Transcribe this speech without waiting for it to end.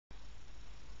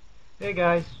Hey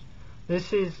guys,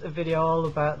 this is a video all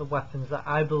about the weapons that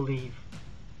I believe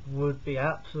would be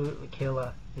absolutely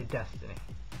killer in Destiny.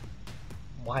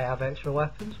 Why have extra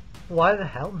weapons? Why the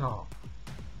hell not?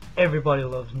 Everybody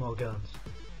loves more guns,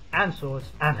 and swords,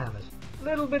 and hammers.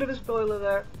 Little bit of a spoiler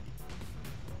there.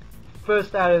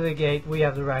 First out of the gate we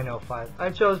have the Rhino 5.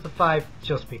 I chose the 5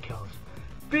 just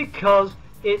because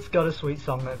it's got a sweet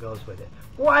song that goes with it.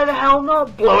 Why the hell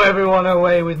not blow everyone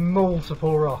away with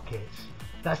multiple rockets?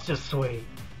 That's just sweet.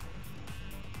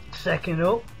 Second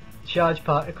up, Charge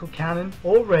Particle Cannon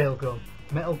or Railgun,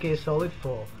 Metal Gear Solid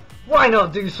 4. Why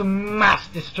not do some mass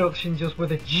destruction just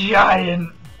with a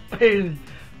giant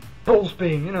pulse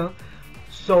beam, you know?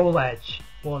 Soul Edge,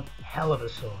 one hell of a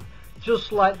sword.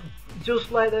 Just like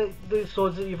the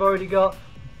swords that you've already got,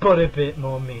 but a bit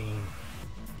more mean.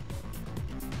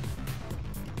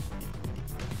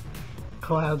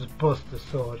 Cloud's Buster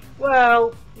Sword.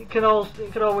 Well, it could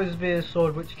always be a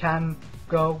sword which can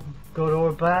go good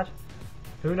or bad.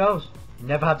 Who knows?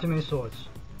 Never had too many swords.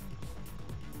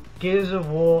 Gears of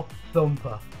War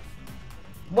Thumper.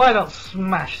 Why not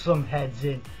smash some heads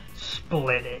in?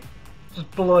 Split it. Just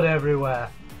blood everywhere.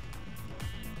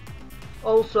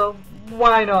 Also,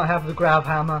 why not have the Grav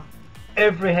Hammer?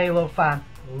 Every Halo fan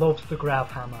loves the Grav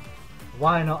Hammer.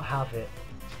 Why not have it?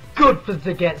 Good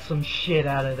to get some shit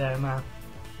out of there, man.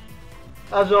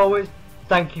 As always,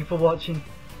 thank you for watching.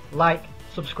 Like,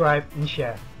 subscribe and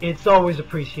share. It's always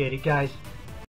appreciated, guys.